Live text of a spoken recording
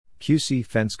QC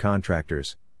Fence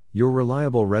Contractors, your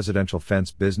reliable residential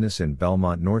fence business in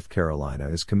Belmont, North Carolina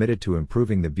is committed to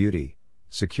improving the beauty,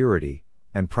 security,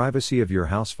 and privacy of your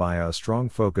house via a strong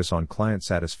focus on client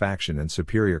satisfaction and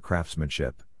superior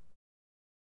craftsmanship.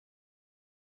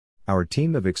 Our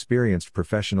team of experienced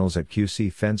professionals at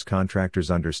QC Fence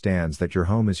Contractors understands that your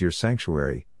home is your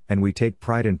sanctuary, and we take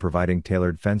pride in providing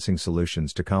tailored fencing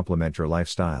solutions to complement your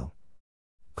lifestyle.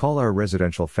 Call our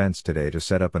residential fence today to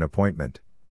set up an appointment.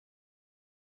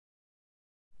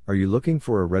 Are you looking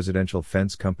for a residential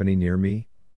fence company near me?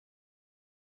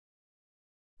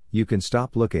 You can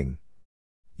stop looking.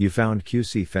 You found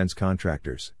QC Fence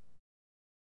Contractors.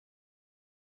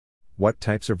 What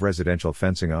types of residential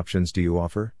fencing options do you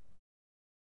offer?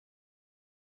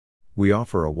 We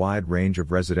offer a wide range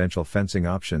of residential fencing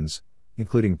options,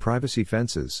 including privacy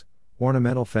fences,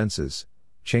 ornamental fences,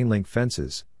 chain link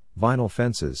fences, vinyl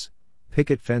fences,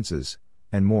 picket fences,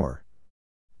 and more.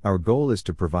 Our goal is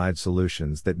to provide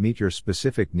solutions that meet your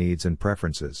specific needs and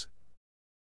preferences.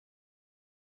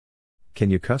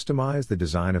 Can you customize the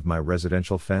design of my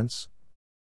residential fence?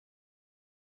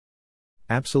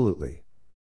 Absolutely.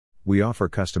 We offer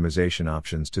customization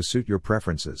options to suit your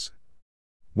preferences.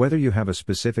 Whether you have a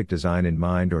specific design in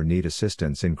mind or need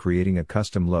assistance in creating a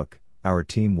custom look, our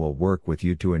team will work with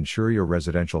you to ensure your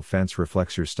residential fence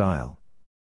reflects your style.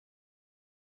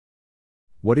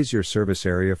 What is your service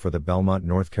area for the Belmont,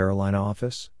 North Carolina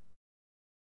office?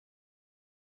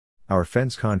 Our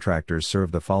fence contractors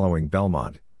serve the following: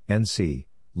 Belmont, NC,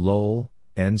 Lowell,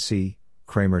 NC,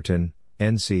 Cramerton,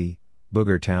 NC,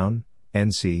 Boogertown,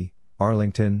 NC,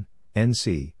 Arlington,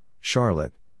 NC,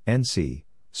 Charlotte, NC,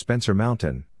 Spencer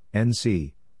Mountain,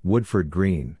 NC, Woodford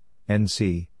Green,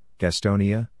 NC,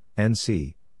 Gastonia,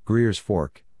 NC, Greers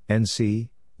Fork, NC,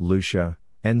 Lucia,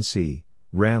 NC,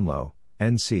 Ramlow,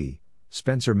 NC,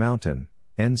 Spencer Mountain,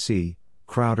 NC,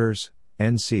 Crowders,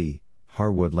 NC,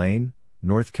 Harwood Lane,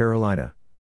 North Carolina.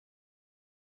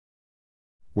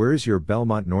 Where is your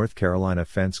Belmont, North Carolina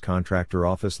fence contractor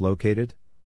office located?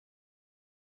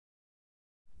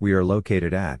 We are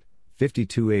located at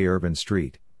 52A Irvin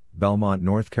Street, Belmont,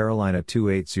 North Carolina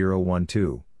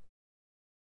 28012.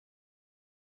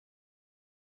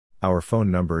 Our phone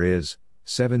number is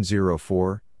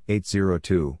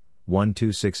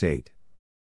 704-802-1268.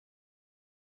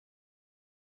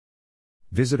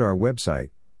 Visit our website,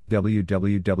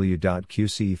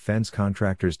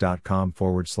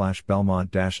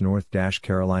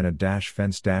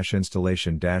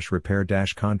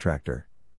 www.qcfencecontractors.com/Belmont-North-Carolina-Fence-Installation-Repair-Contractor.